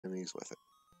enemies with it.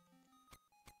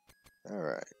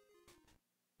 Alright.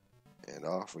 And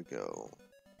off we go.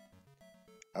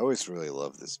 I always really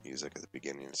love this music at the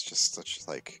beginning. It's just such,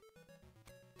 like,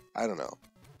 I don't know.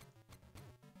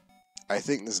 I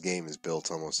think this game is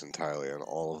built almost entirely on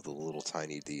all of the little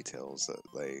tiny details that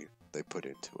they put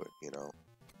into it, you know?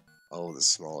 All of the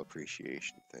small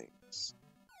appreciation things.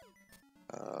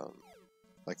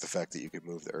 Like the fact that you could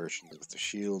move the urchins with the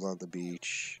shield on the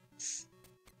beach.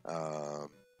 The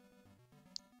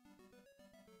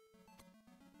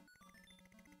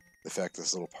fact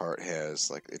this little part has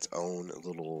like its own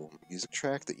little music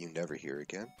track that you never hear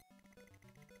again.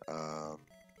 I'll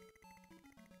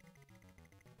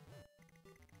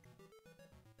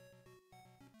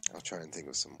try and think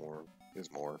of some more.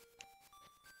 There's more.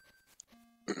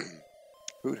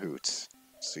 Hoot hoot.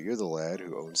 So you're the lad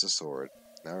who owns the sword.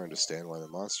 Now I understand why the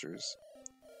monsters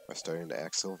are starting to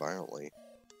act so violently.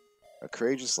 A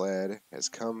courageous lad has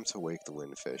come to wake the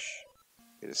windfish.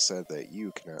 It is said that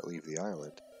you cannot leave the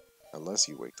island unless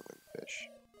you wake the windfish.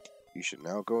 You should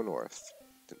now go north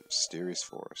to the mysterious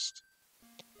forest.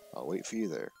 I'll wait for you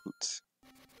there, Hoot.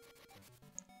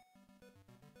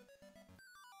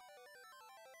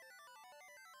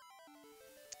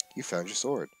 You found your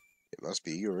sword. It must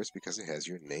be yours because it has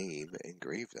your name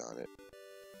engraved on it.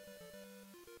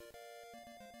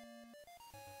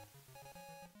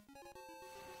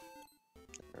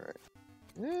 Alright.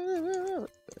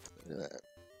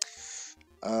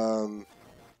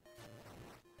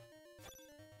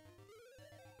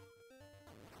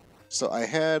 So I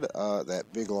had that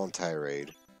big long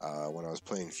tirade when I was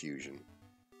playing Fusion,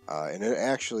 and it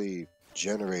actually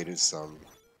generated some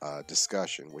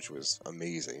discussion, which was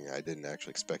amazing. I didn't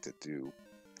actually expect it to do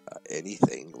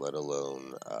anything, let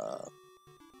alone,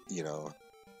 you know,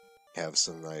 have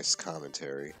some nice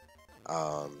commentary.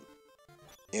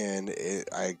 And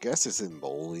I guess it's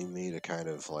emboldening me to kind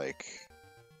of like.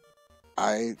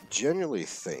 I genuinely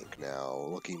think now,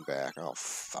 looking back, oh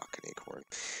fuck an acorn.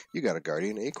 You got a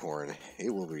guardian acorn. It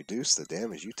will reduce the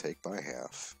damage you take by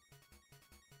half.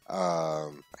 I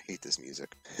hate this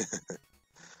music.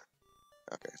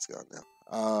 Okay, it's gone now.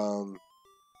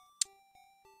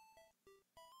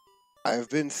 I've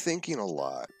been thinking a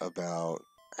lot about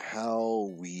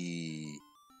how we,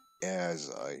 as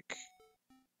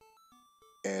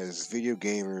video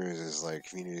gamers, as like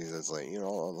communities, as like, you know,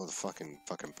 all the fucking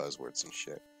buzzwords and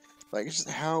shit. Like, it's just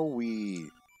how we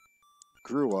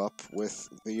grew up with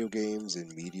video games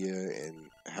and media and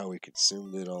how we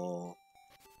consumed it all.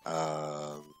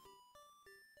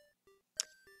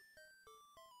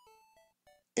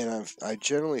 And I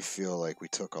generally feel like we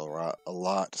took a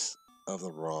lot of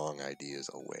the wrong ideas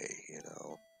away, you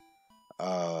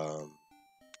know.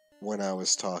 When I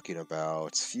was talking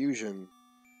about Fusion,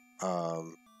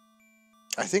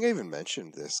 I think I even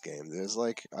mentioned this game. There's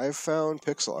like, I've found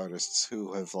pixel artists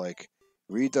who have like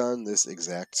redone this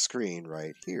exact screen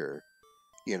right here,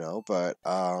 you know, but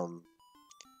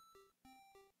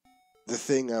the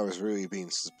thing I was really being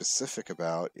specific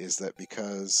about is that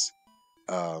because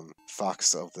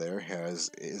Fox up there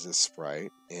is a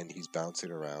sprite and he's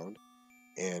bouncing around,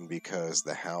 and because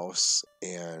the house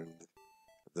and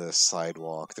the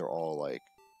sidewalk, they're all like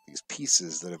these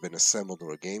pieces that have been assembled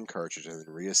into a game cartridge and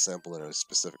then reassembled in a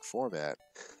specific format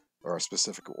or a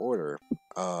specific order.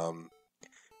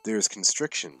 There's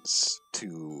constrictions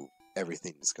to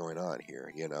everything that's going on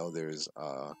here. You know, there's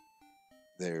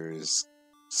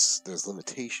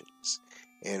limitations,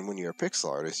 and when you're a pixel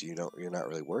artist, you're not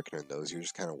really working on those. You're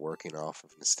just kind of working off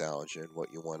of nostalgia and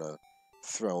what you want to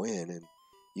throw in, and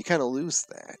you kind of lose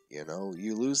that. You know,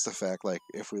 you lose the fact, like,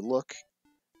 if we look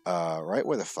right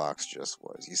where the fox just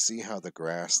was, you see how the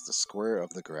square of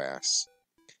the grass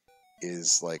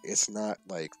is like, it's not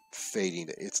like fading,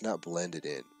 it's not blended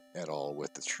in at all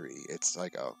with the tree. It's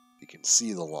like you can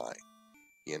see the line,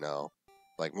 you know?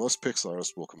 Like, most pixel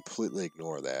artists will completely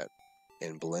ignore that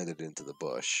and blend it into the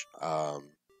bush.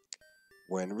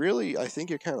 When really, I think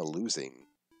you're kind of losing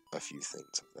a few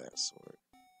things of that sort.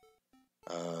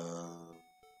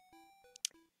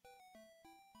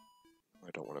 I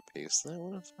don't want to paste that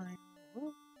one if I...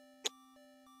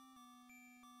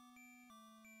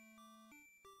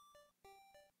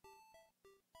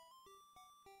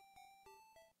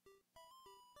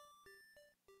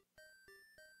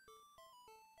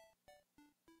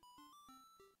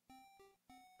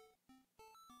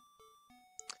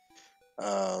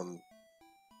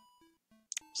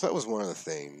 So that was one of the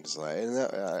things, and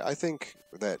I think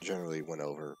that generally went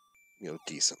over, you know,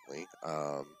 decently.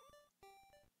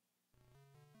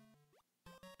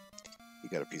 You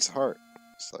got a piece of heart,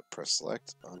 so press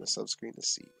select on the subscreen to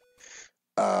see.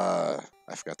 I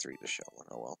forgot to read the show one.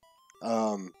 Oh well.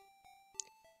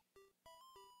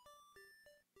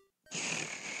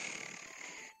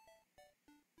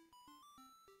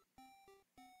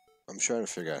 I'm trying to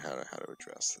figure out how to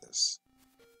address this.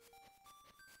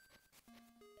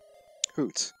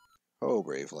 Hoot. Ho,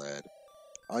 brave lad.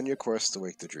 On your quest to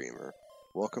wake the dreamer.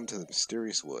 Welcome to the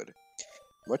mysterious wood.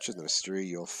 Much of the mystery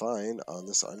you'll find on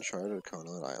this uncharted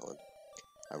Conan island.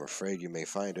 I'm afraid you may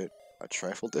find it a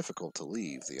trifle difficult to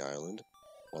leave the island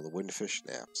while the windfish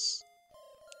naps.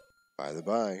 By the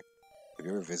by, have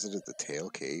you ever visited the Tail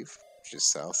Cave, which is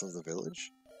south of the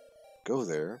village? Go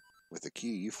there with the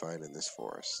key you find in this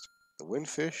forest. The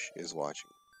windfish is watching.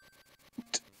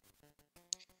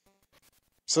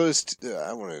 So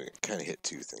I want to kind of hit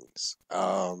two things.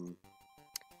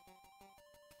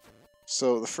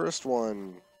 So the first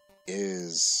one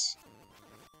is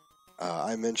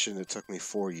I mentioned it took me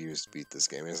 4 years to beat this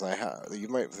game. It's like you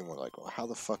might think like, well, how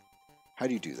the fuck? How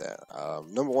do you do that?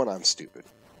 Number one, I'm stupid.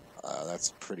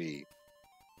 That's pretty.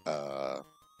 There's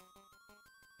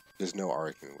no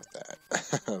arguing with that.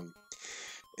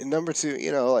 And number two,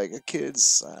 like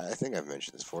kids, I think I've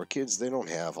mentioned this before. Kids, they don't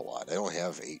have a lot. They don't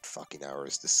have 8 fucking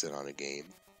hours to sit on a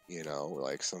game.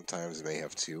 Like sometimes they may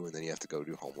have 2, and then you have to go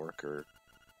do homework or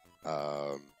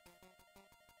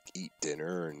eat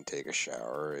dinner and take a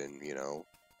shower, and you've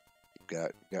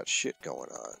got shit going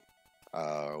on.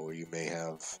 Or you may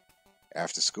have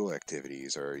after school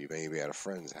activities, or you may be at a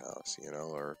friend's house,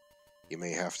 or you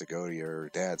may have to go to your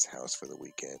dad's house for the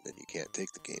weekend, and you can't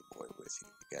take the Game Boy with you.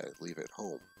 You gotta leave it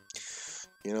home.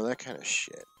 That kind of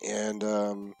shit. And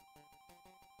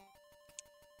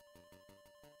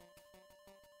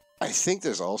I think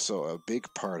there's also a big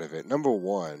part of it. Number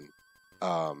one,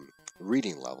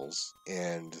 reading levels.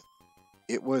 And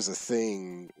it was a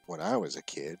thing when I was a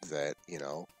kid that,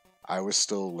 I was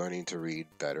still learning to read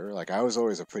better. Like, I was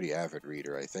always a pretty avid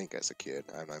reader, I think, as a kid.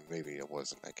 Maybe it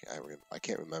wasn't. I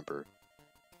can't remember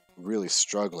really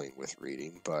struggling with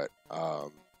reading, but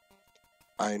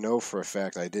I know for a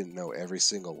fact I didn't know every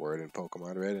single word in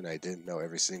Pokemon Red, and I didn't know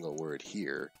every single word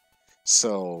here.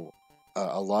 So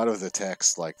a lot of the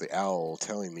text, like the owl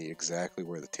telling me exactly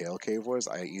where the Tail Cave was,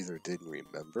 I either didn't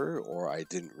remember or I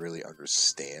didn't really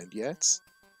understand yet.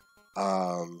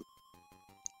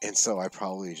 And so I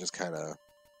probably just kind of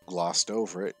glossed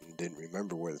over it and didn't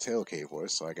remember where the Tail Cave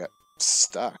was, so I got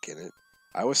stuck in it.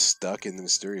 I was stuck in the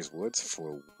mysterious woods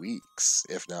for weeks,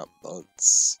 if not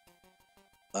months.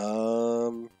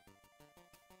 Yeah,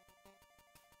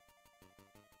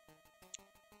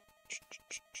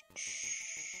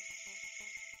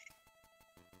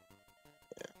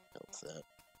 help that.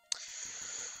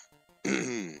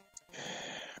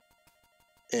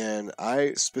 And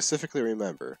I specifically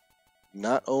remember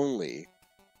not only,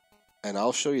 and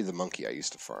I'll show you the monkey I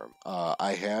used to farm.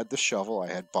 I had the shovel, I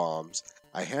had bombs,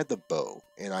 I had the bow,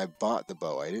 and I bought the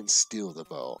bow. I didn't steal the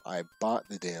bow. I bought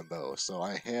the damn bow, so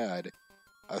I had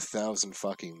 1,000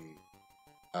 fucking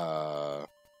over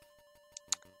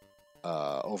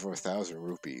 1,000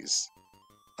 rupees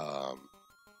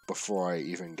before I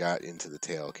even got into the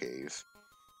Tail Cave.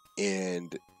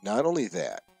 And not only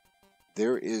that,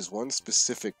 there is one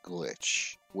specific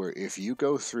glitch where if you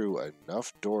go through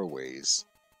enough doorways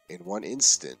in one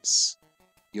instance,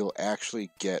 you'll actually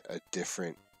get a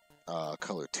different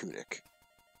color tunic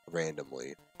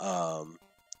randomly. And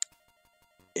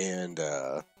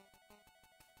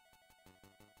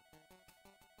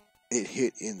it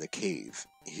hit in the cave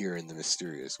here in the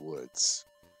mysterious woods.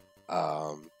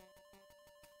 And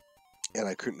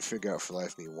I couldn't figure out for the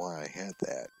life of me why I had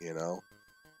that,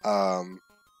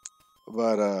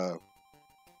 But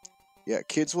yeah,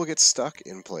 kids will get stuck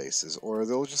in places, or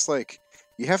they'll just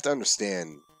you have to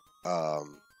understand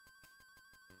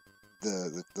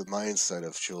the mindset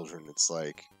of children. It's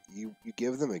like you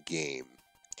give them a game,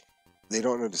 they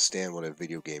don't understand what a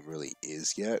video game really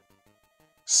is yet,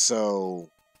 so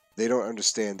they don't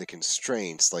understand the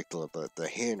constraints, like the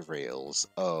handrails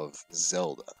of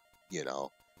Zelda.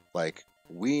 Like,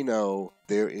 we know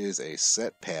there is a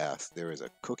set path, there is a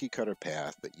cookie cutter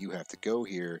path that you have to go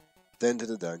here, then to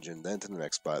the dungeon, then to the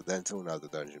next spot, then to another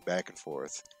dungeon, back and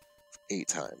forth 8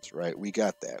 times, right? We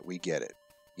got that. We get it,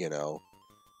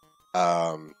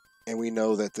 And we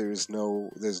know that there's no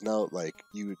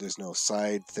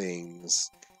side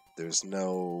things. There's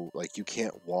no, you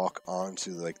can't walk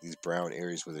onto, these brown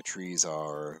areas where the trees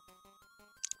are,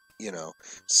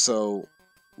 So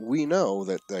we know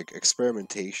that,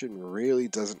 experimentation really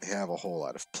doesn't have a whole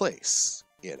lot of place,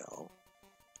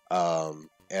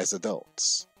 as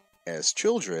adults. As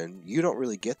children, you don't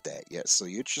really get that yet, so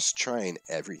you're just trying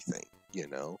everything,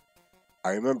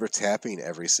 I remember tapping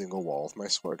every single wall with my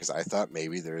sword because I thought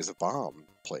maybe there is a bomb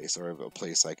place or a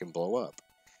place I can blow up.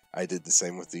 I did the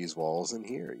same with these walls in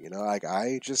here. You know, like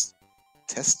I just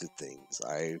tested things.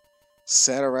 I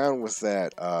sat around with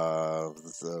that.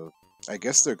 I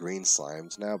guess they're green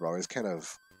slimes now, but I always kind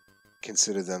of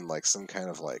consider them like some kind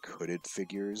of like hooded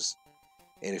figures.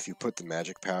 And if you put the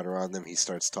magic powder on them, he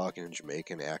starts talking in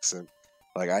Jamaican accent.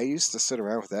 Like I used to sit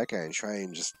around with that guy and try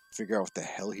and just figure out what the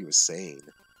hell he was saying.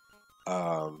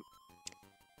 Um,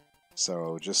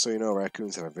 so just so you know,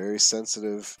 raccoons have a very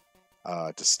sensitive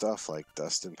to stuff like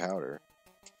dust and powder.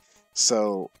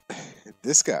 So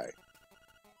this guy,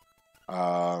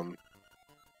 um,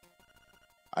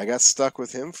 I got stuck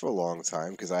with him for a long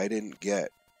time because I didn't get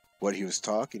what he was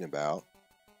talking about.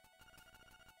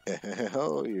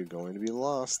 Oh, you're going to be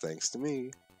lost thanks to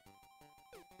me.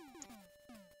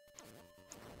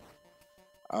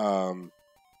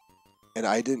 And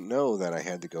I didn't know that I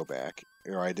had to go back,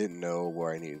 or I didn't know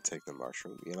where I needed to take the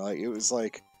mushroom. You know, like, it was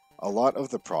like a lot of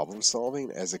the problem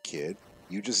solving as a kid.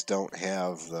 You just don't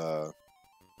have the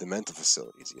mental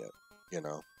facilities yet. You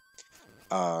know,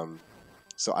 um,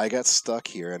 so I got stuck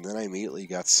here, and then I immediately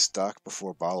got stuck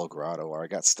before Bottle Grotto, or I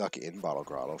got stuck in Bottle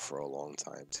Grotto for a long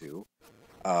time too.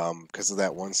 Because of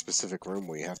that one specific room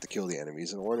where you have to kill the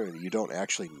enemies in order, and you don't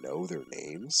actually know their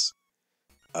names.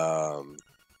 Um,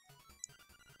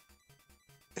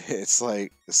 it's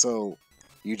like, so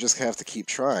you just have to keep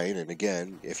trying, and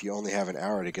again, if you only have an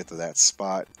hour to get to that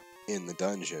spot in the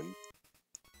dungeon,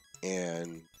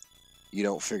 and you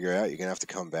don't figure it out, you're gonna have to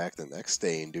come back the next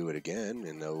day and do it again,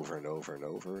 and over and over and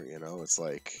over, you know, it's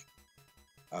like,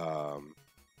 um,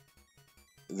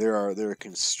 there are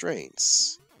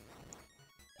constraints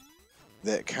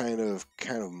that kind of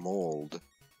mold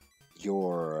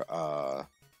your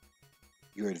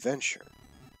adventure.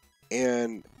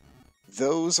 And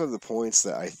those are the points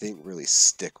that I think really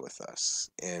stick with us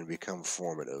and become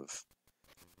formative.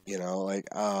 You know, like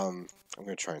I'm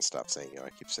gonna try and stop saying I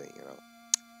keep saying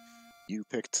you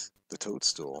picked the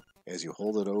toadstool. As you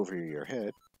hold it over your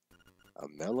head, a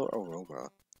mellow aroma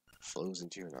flows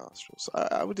into your nostrils. So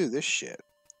I would do this shit.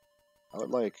 I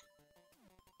would like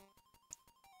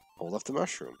hold up the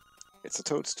mushroom. It's a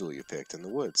toadstool you picked in the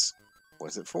woods.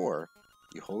 What's it for?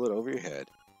 You hold it over your head.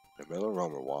 A mellow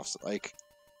aroma wafts. Like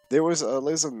there's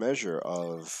a measure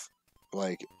of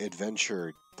like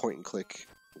adventure point and click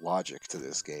logic to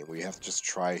this game where you have to just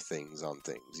try things on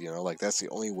things. You know, like that's the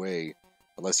only way,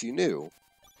 unless you knew,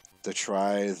 to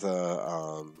try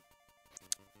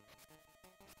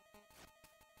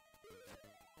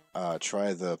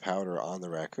the powder on the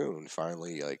raccoon.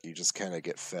 Finally, like you just kind of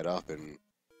get fed up and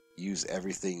use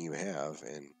everything you have.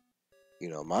 And you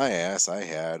know, my ass, I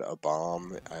had a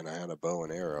bomb and I had a bow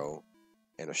and arrow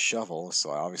and a shovel, so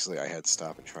obviously I had to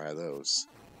stop and try those.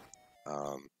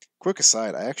 Quick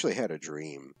aside, I actually had a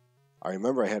dream. I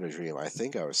remember I had a dream. I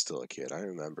think I was still a kid. I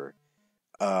remember.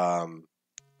 Um,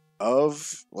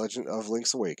 of Legend of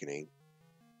Link's Awakening,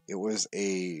 it was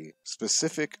a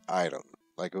specific item,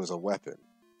 like it was a weapon,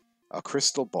 a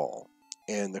crystal ball,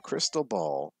 and the crystal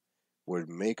ball would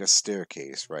make a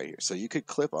staircase right here. So you could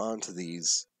clip onto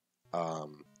these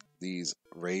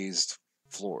raised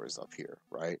floors up here,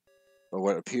 right? Or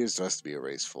what appears to us to be a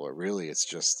raised floor. Really, it's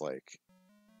just like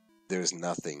there's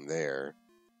nothing there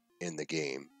in the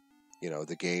game. You know,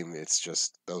 the game, it's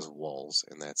just those walls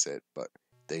and that's it. But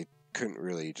they couldn't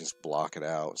really just block it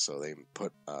out, so they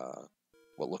put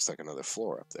what looks like another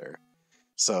floor up there.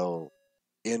 So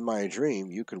in my dream,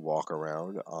 you could walk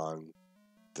around on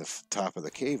the top of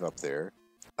the cave up there,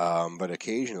 but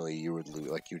occasionally you would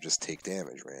like you just take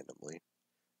damage randomly.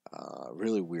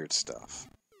 Really weird stuff.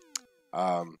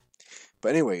 Um, but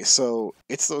anyway, so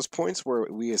it's those points where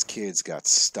we as kids got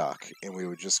stuck, and we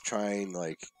would just try and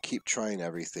like keep trying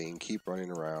everything, keep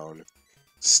running around,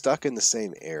 stuck in the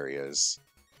same areas.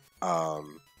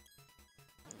 Um,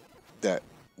 that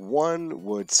one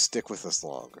would stick with us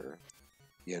longer,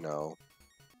 you know.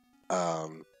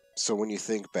 So when you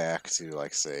think back to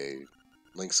like say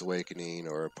Link's Awakening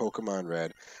or Pokemon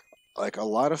Red, like a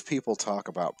lot of people talk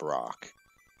about Brock,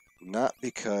 not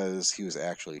because he was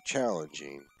actually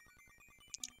challenging,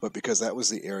 but because that was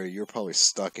the area you're probably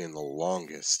stuck in the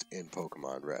longest in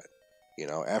Pokemon Red. You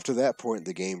know, after that point,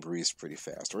 the game breezed pretty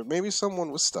fast. Or maybe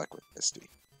someone was stuck with Misty,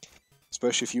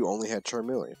 especially if you only had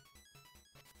Charmeleon,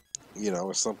 you know,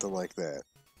 or something like that.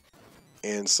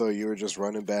 And so you were just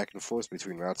running back and forth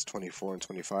between routes 24 and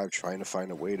 25 trying to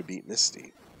find a way to beat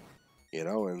Misty, you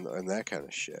know, and that kind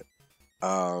of shit.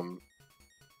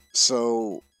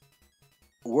 So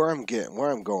where I'm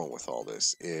going with all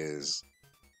this is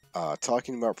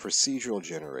talking about procedural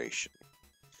generation.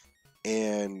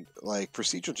 And like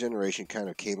procedural generation kind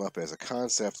of came up as a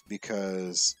concept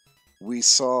because we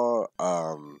saw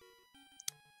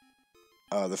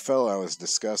the fellow I was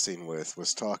discussing with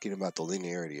was talking about the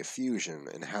linearity of fusion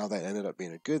and how that ended up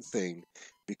being a good thing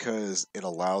because it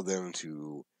allowed them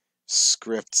to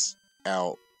script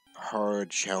out hard,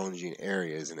 challenging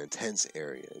areas and intense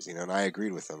areas. You know, and I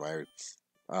agreed with him.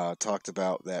 I talked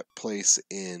about that place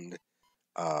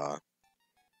uh,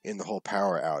 in the whole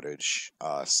power outage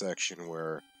section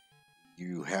where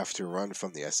you have to run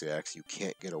from the SAX, you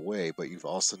can't get away, but you've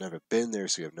also never been there,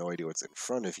 so you have no idea what's in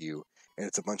front of you, and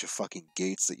it's a bunch of fucking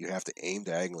gates that you have to aim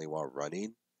diagonally while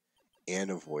running and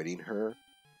avoiding her.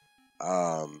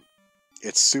 Um,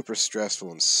 it's super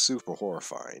stressful and super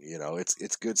horrifying. You know,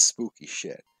 it's good spooky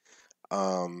shit.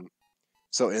 Um,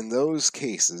 so in those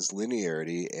cases,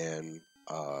 linearity and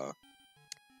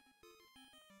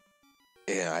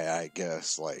I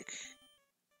guess like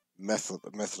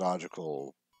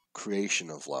methodological creation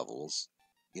of levels,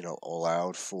 you know,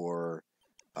 allowed for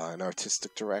an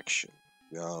artistic direction.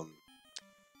 Um,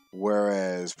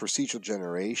 Whereas procedural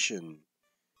generation,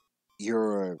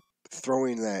 you're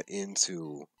throwing that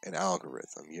into an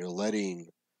algorithm.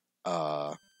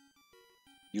 Uh,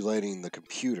 you're letting the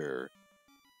computer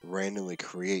randomly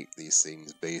create these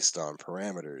things based on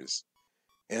parameters,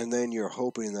 and then you're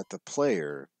hoping that the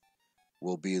player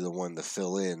will be the one to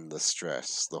fill in the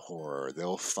stress, the horror.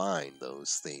 They'll find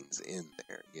those things in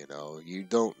there. You know, you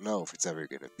don't know if it's ever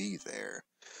going to be there.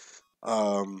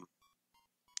 Um,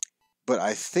 but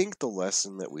I think the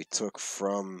lesson that we took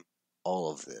from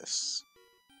all of this,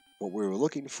 what we were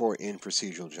looking for in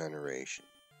procedural generation,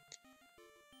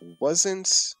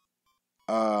 wasn't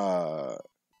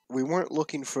we weren't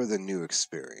looking for the new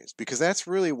experience because that's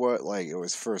really what like it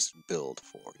was first built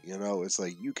for. You know, it's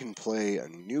like you can play a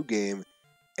new game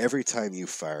every time you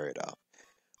fire it up.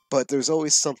 But there's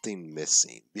always something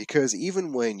missing because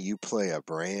even when you play a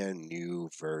brand new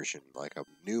version, like a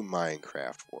new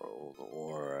Minecraft world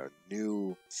or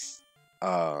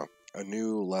uh, a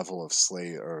new level of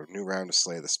Slay or a new round of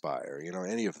Slay the Spire, you know,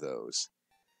 any of those,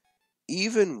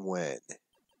 even when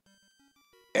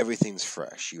everything's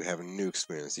fresh, you have a new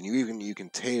experience, and you can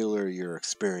tailor your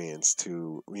experience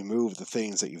to remove the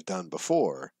things that you've done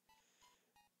before.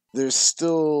 There's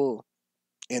still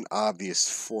an obvious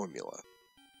formula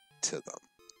to them,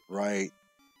 right?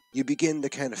 You begin to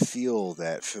kind of feel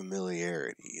that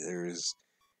familiarity. There's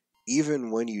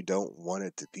even when you don't want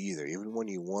it to be there, even when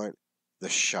you want the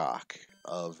shock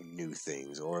of new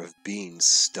things or of being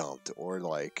stumped or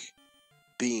like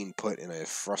being put in a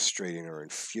frustrating or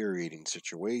infuriating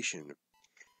situation,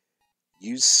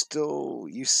 you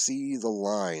see the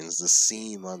lines, the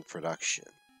seam on production,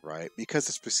 right? Because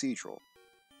it's procedural.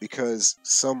 Because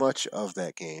so much of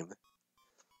that game,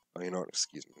 oh, you know what?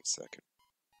 Excuse me a second.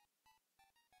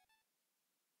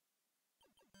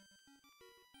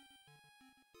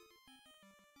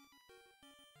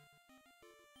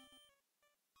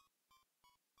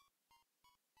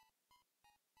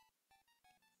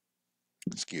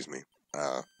 Excuse me.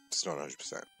 Just not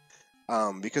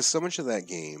 100%. Because so much of that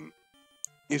game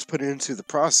is put into the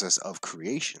process of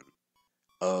creation,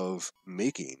 of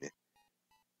making,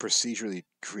 procedurally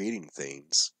creating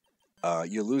things.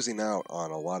 You're losing out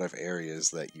on a lot of areas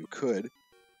that you could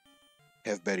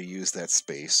have better used that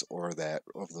space or that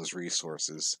of those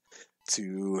resources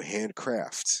to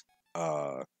handcraft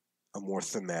a more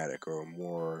thematic or a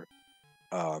more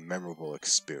memorable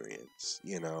experience.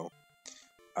 You know,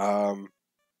 um,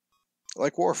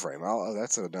 like Warframe.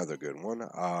 That's another good one.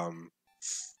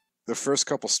 The first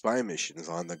couple spy missions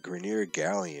on the Grenier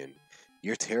Galleon,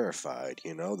 you're terrified.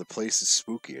 You know, the place is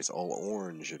spooky. It's all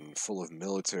orange and full of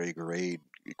military grade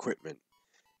equipment,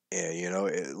 and you know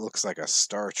it looks like a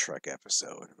Star Trek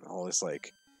episode. All this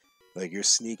like you're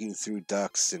sneaking through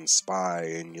ducts and spy,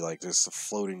 and you like there's a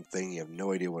floating thing. You have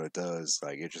no idea what it does.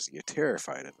 Like you're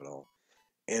terrified of it all.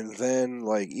 And then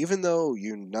like even though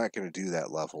you're not gonna do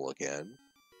that level again,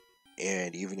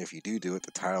 and even if you do it,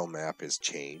 the tile map is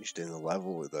changed, and the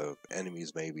level of the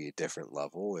enemies may be a different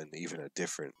level and even a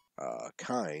different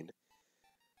kind.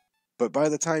 But by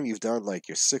the time you've done like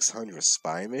your 600th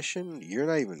spy mission, you're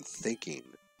not even thinking.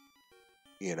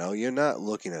 You know, you're not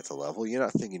looking at the level. You're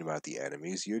not thinking about the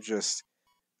enemies. You're just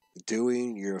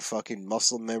doing your fucking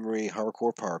muscle memory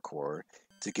hardcore parkour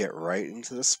to get right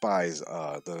into the spies,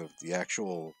 the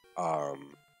actual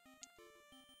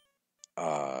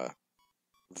uh,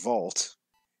 vault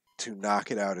to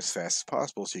knock it out as fast as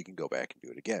possible so you can go back and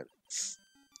do it again.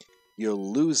 You're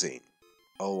losing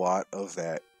a lot of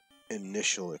that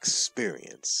initial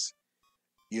experience.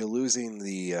 You're losing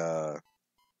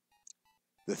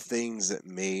the things that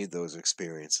made those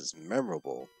experiences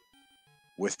memorable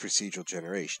with procedural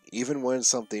generation. Even when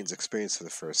something's experienced for the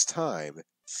first time,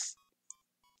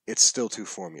 it's still too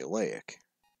formulaic.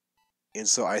 And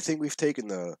so I think we've taken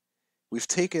the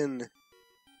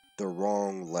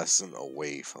wrong lesson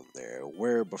away from there.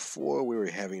 Where before we were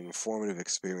having informative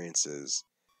experiences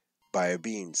by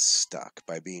being stuck,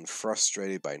 by being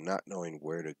frustrated, by not knowing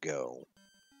where to go,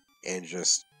 and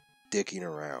just dicking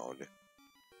around.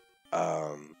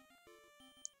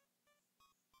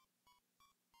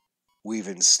 We've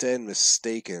instead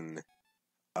mistaken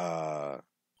that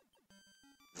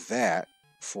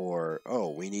for,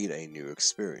 oh, we need a new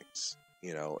experience,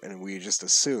 and we just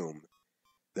assume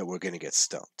that we're going to get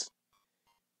stumped.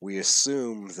 We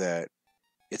assume that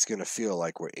it's going to feel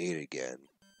like we're 8 again,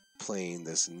 playing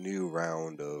this new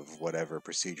round of whatever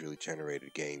procedurally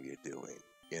generated game you're doing,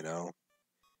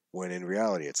 when in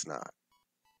reality it's not.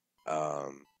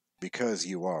 Because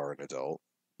you are an adult,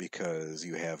 because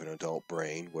you have an adult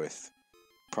brain with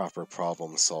proper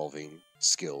problem solving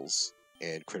skills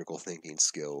and critical thinking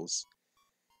skills,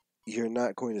 you're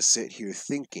not going to sit here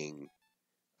thinking,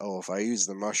 oh, if I use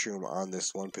the mushroom on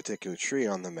this one particular tree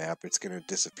on the map, it's going to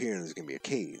disappear and there's going to be a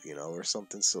cave, or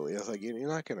something silly. It's like, you're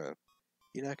not going to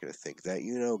think that.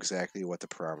 You know exactly what the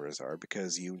parameters are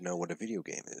because you know what a video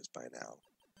game is by now.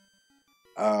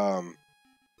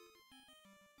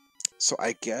 So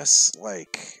I guess, I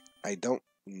don't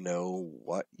know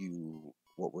what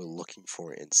we're looking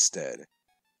for instead.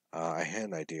 I had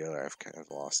an idea that I've kind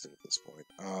of lost it at this point.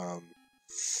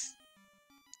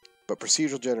 But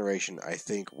procedural generation, I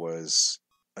think, was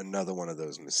another one of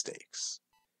those mistakes.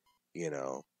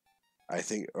 I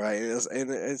think, right? And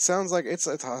it sounds like it's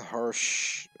a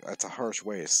harsh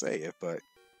way to say it, but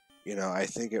I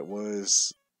think it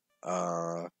was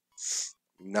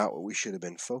not what we should have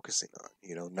been focusing on.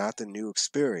 Not the new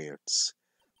experience,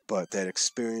 but that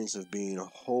experience of being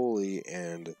wholly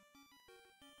and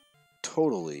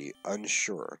totally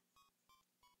unsure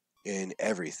in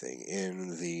everything,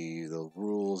 in the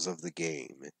rules of the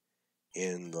game,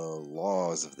 in the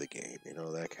laws of the game,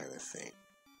 that kind of thing.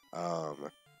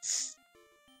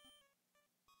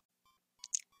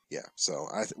 Yeah, so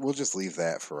we'll just leave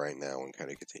that for right now and kind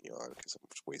of continue on because I'm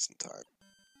just wasting time.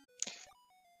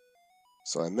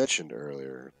 So I mentioned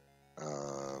earlier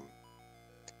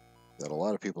that a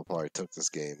lot of people probably took this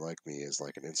game, like me, as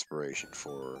like an inspiration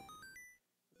for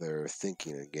their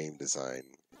thinking and game design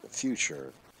in the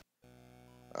future.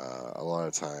 A lot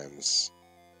of times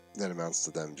that amounts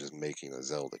to them just making a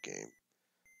Zelda game.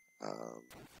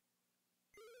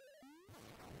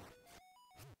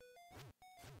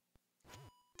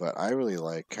 But I really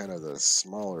like kind of the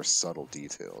smaller, subtle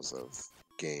details of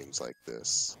games like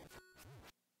this.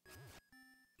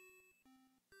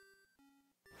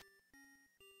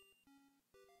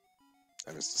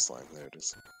 I missed the slime. There it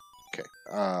is. Okay.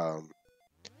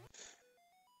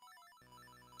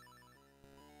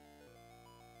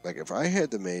 Like if I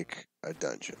had to make a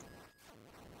dungeon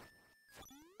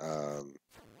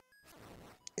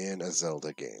in a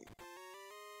Zelda game,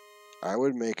 I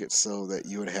would make it so that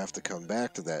you would have to come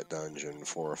back to that dungeon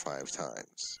 4 or 5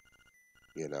 times.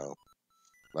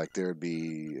 Like there'd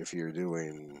be, if you're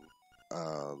doing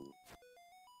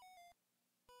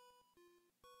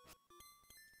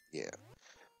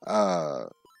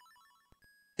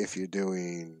if you're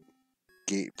doing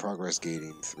progress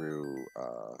gating through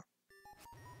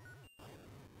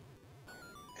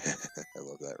I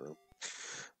love that room.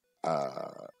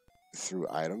 Through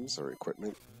items or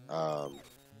equipment,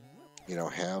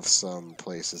 have some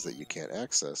places that you can't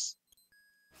access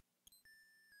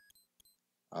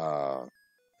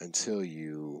until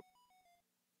you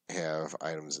have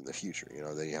items in the future.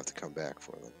 Then you have to come back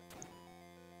for them.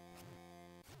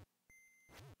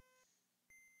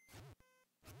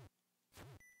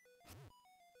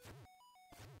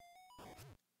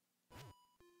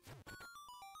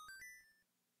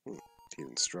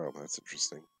 Even strobe, that's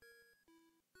interesting.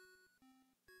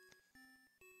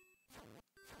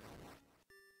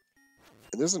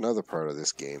 And there's another part of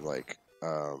this game,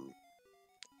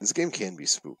 this game can be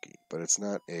spooky, but it's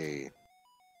not a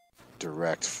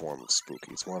direct form of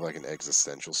spooky. It's more like an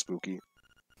existential spooky.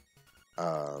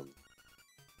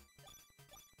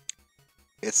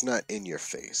 It's not in your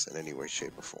face in any way,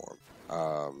 shape, or form.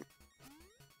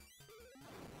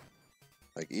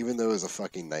 Even though it's a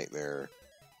fucking nightmare,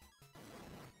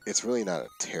 it's really not a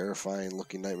terrifying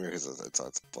looking nightmare because it's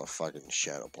a fucking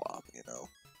shadow blob,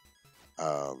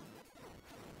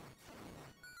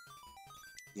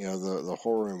 the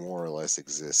horror more or less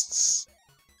exists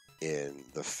in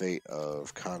the fate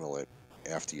of Connolit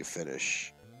after you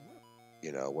finish,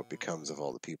 what becomes of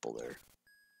all the people there.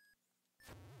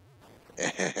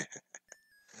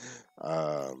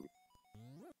 um,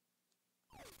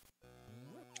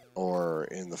 or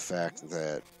in the fact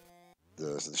that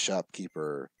the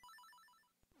shopkeeper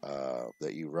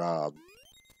that you rob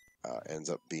ends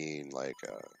up being like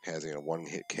having a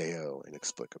one-hit KO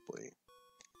inexplicably,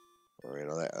 or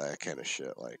that kind of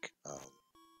shit. Like,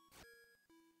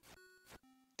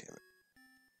 damn it,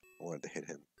 I wanted to hit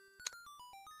him.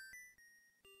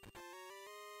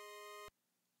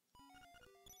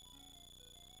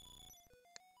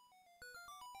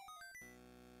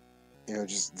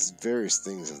 Just various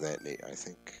things of that nature. I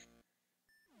think.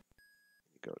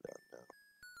 Go down now.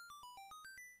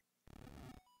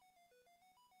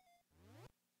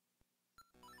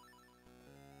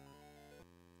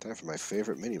 Time for my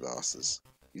favorite mini bosses.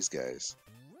 These guys.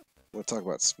 I want to talk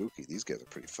about spooky. These guys are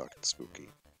pretty fucking spooky.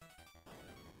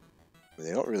 I mean,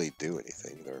 they don't really do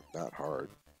anything. They're not hard.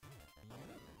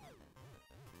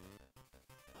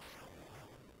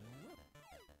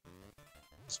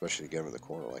 Especially to get them in the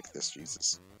corner like this,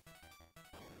 Jesus.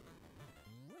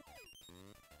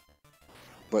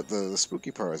 But the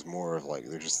spooky part is more of like,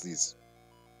 they're just these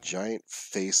giant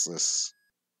faceless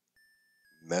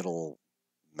metal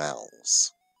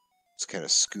mouths. Just kind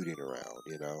of scooting around,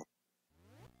 you know?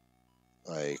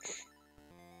 Like,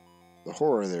 the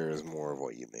horror there is more of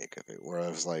what you make of it.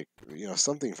 Whereas, like,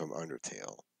 something from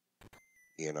Undertale.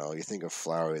 You think of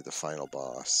Flowey, the final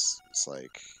boss. It's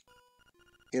like,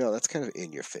 that's kind of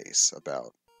in your face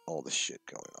about all the shit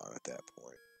going on at that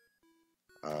point.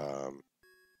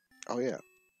 Oh yeah.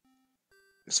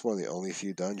 It's one of the only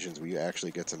few dungeons where you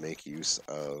actually get to make use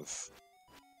of,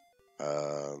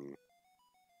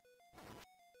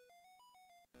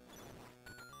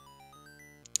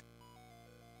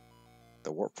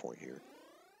 the warp point here.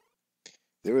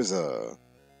 There was oh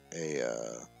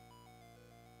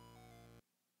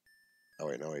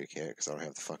wait, no, you can't because I don't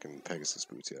have the fucking Pegasus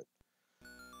boots yet.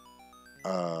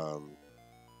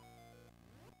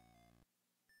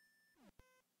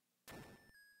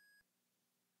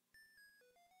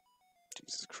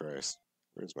 Jesus Christ,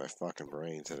 where's my fucking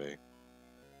brain today?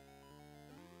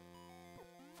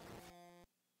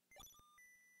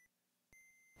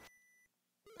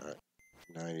 Alright,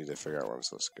 now I need to figure out where I'm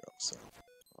supposed to go, so, hold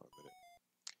on a minute.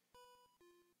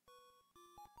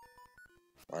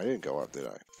 Oh, I didn't go up, did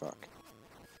I? Fuck.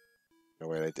 No,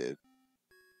 wait, I did.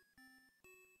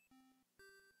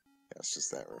 Yeah, it's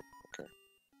just that room. Okay.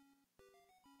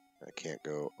 I can't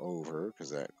go over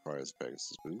because that requires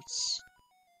Pegasus boots.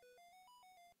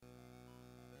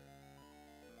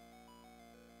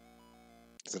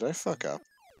 Did I fuck up?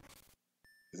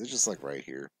 Is it just like right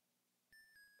here?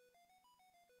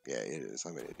 Yeah, it is.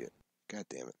 I'm an idiot. God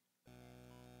damn it.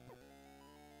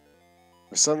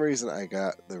 For some reason, I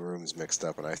got the rooms mixed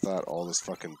up, and I thought all those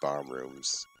fucking bomb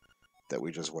rooms that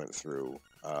we just went through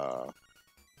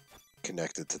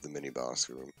connected to the mini boss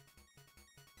room.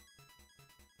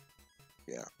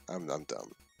 Yeah, I'm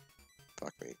dumb.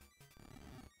 Fuck me.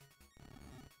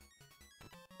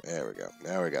 There we go.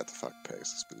 Now we got the fucking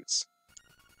Pegasus boots.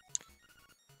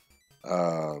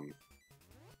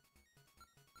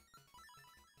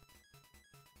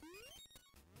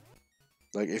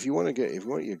 Like, if you want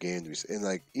your game to be, and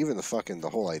like, even the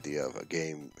whole idea of a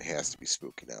game has to be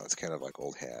spooky now, it's kind of like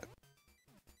old hat.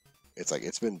 It's like,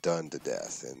 it's been done to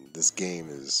death, and this game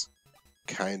is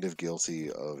kind of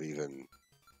guilty of even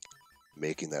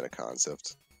making that a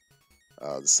concept.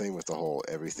 The same with the whole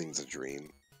everything's a dream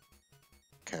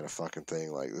kind of fucking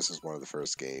thing. Like, this is one of the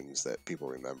first games that people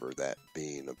remember that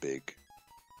being a big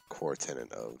core tenet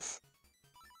of.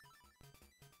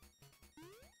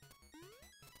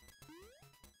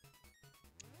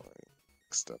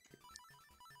 Next up here.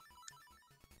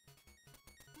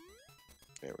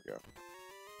 There we go.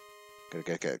 Gotta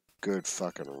get a good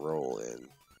fucking roll in.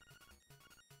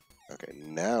 Okay,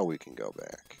 now we can go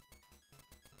back.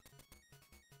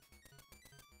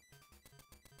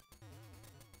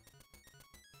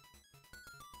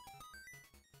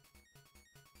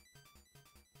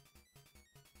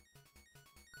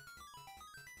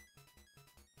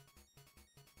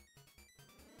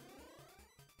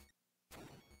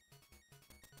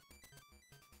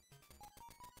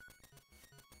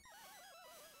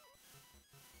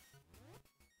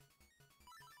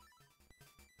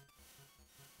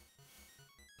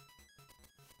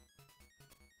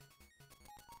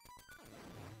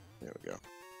 There we go.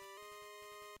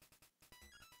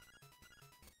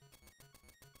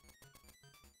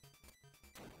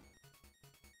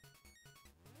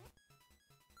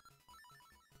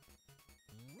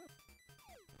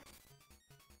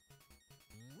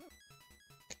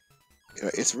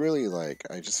 It's really like,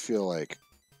 I just feel like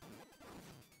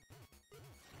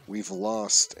we've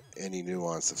lost any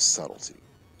nuance of subtlety,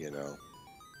 you know?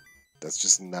 That's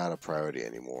just not a priority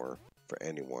anymore for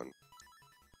anyone.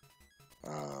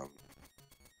 Um,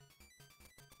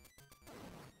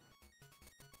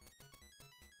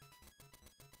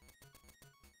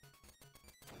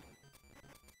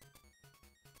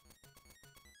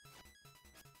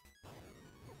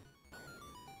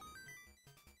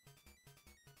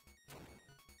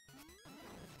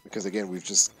 because again, we've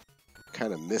just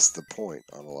kind of missed the point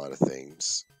on a lot of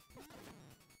things.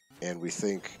 And we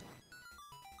think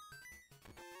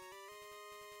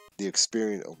the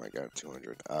experience, oh my god,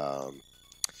 200.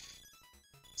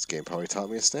 This game probably taught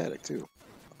me a static too,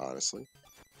 honestly.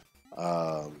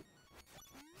 Um,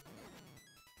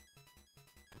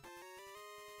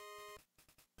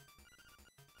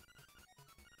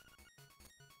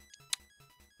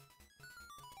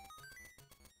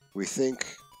 we think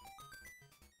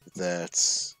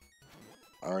that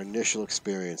our initial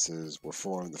experiences were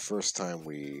formed the first time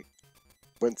we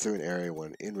went through an area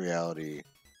when in reality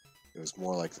it was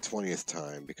more like the 20th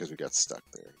time because we got stuck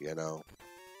there, you know?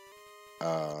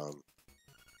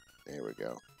 There we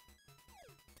go.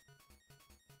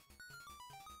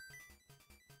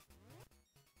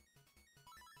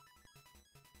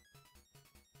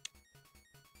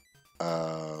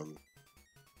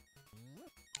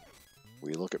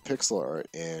 We look at pixel art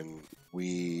and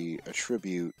we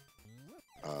attribute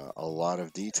a lot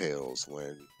of details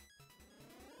when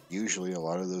usually a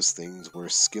lot of those things were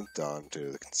skimped on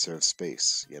to conserve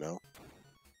space, you know?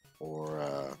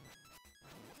 Or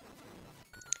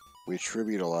we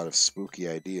attribute a lot of spooky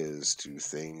ideas to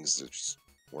things that just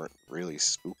weren't really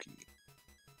spooky.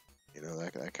 You know,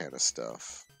 that kind of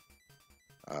stuff.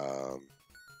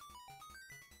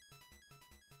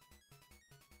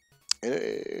 And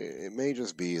it may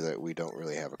just be that we don't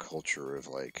really have a culture of,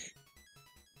 like,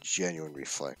 genuine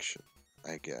reflection,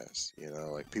 I guess. You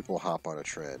know, like, people hop on a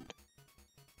trend.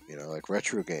 You know, like,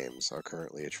 retro games are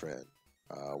currently a trend.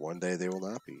 One day they will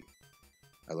not be.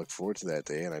 I look forward to that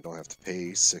day, and I don't have to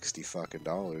pay $60 fucking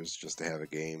dollars just to have a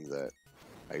game that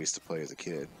I used to play as a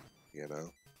kid, you know?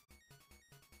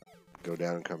 Go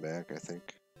down and come back, I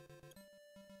think.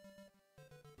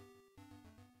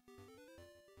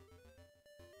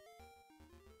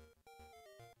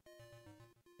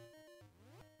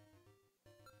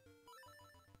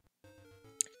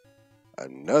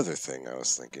 Another thing I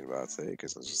was thinking about today,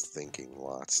 because I was just thinking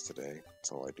lots today.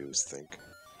 That's all I do is think.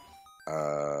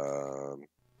 I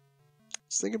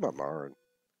was thinking about Marin.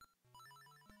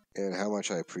 And how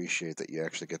much I appreciate that you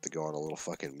actually get to go on a little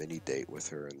fucking mini date with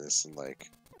her in this, and,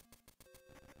 like,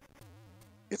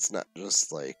 it's not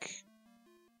just, like,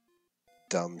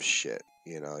 dumb shit,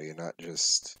 you know? You're not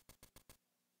just,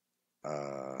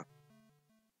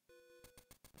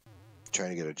 trying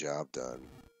to get a job done.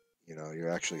 You know, you're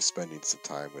actually spending some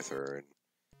time with her and,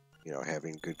 you know,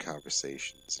 having good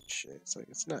conversations and shit. It's like,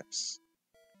 it's nice.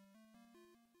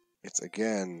 It's,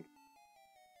 again,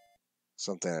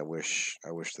 something I wish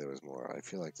there was more. I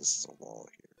feel like this is a wall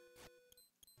here.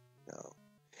 No.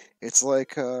 It's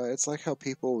like how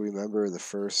people remember the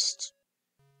first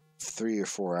 3 or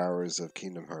 4 hours of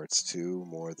Kingdom Hearts 2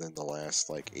 more than the last,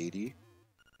 like, 80.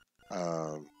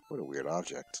 What a weird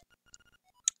object.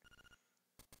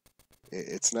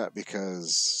 It's not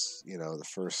because, you know, the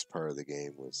first part of the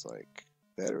game was, like,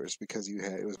 better. It's because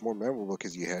it was more memorable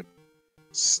because you had,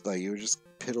 like, you were just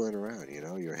piddling around, you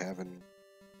know? You're having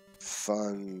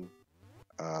fun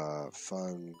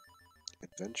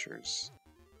adventures.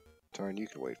 Tarn, you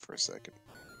can wait for a second.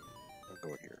 I'll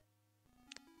go here.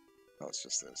 Oh, it's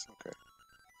just this. Okay.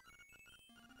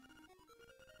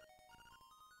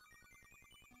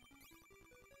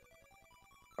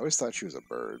 I always thought she was a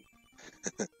bird.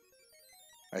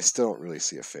 I still don't really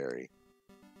see a fairy.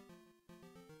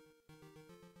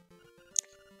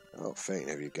 Oh, Fane,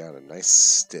 have you got a nice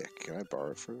stick? Can I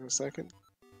borrow it for a second?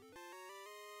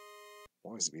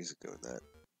 Why is the music doing that?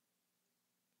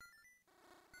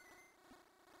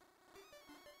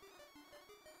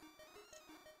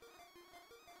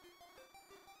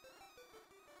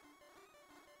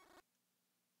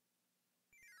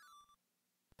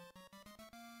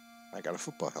 I got a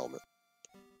football helmet.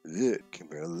 Ugh, come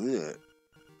here, ugh.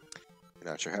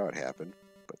 Not sure how it happened,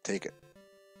 but take it.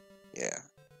 Yeah.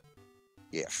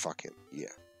 Yeah, fuck him.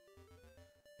 Yeah.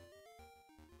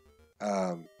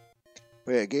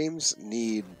 But yeah, games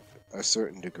need a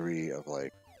certain degree of,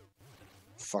 like,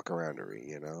 fuck aroundery,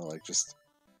 you know? Like, just,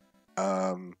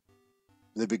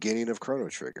 the beginning of Chrono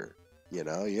Trigger, you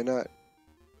know? You're not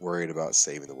worried about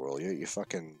saving the world. You're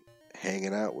fucking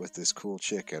hanging out with this cool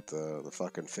chick at the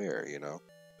fucking fair, you know?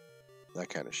 That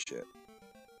kind of shit.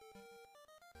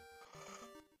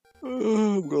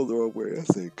 I'm going the wrong way, I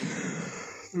think.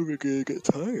 I'm gonna get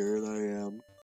tired, I am.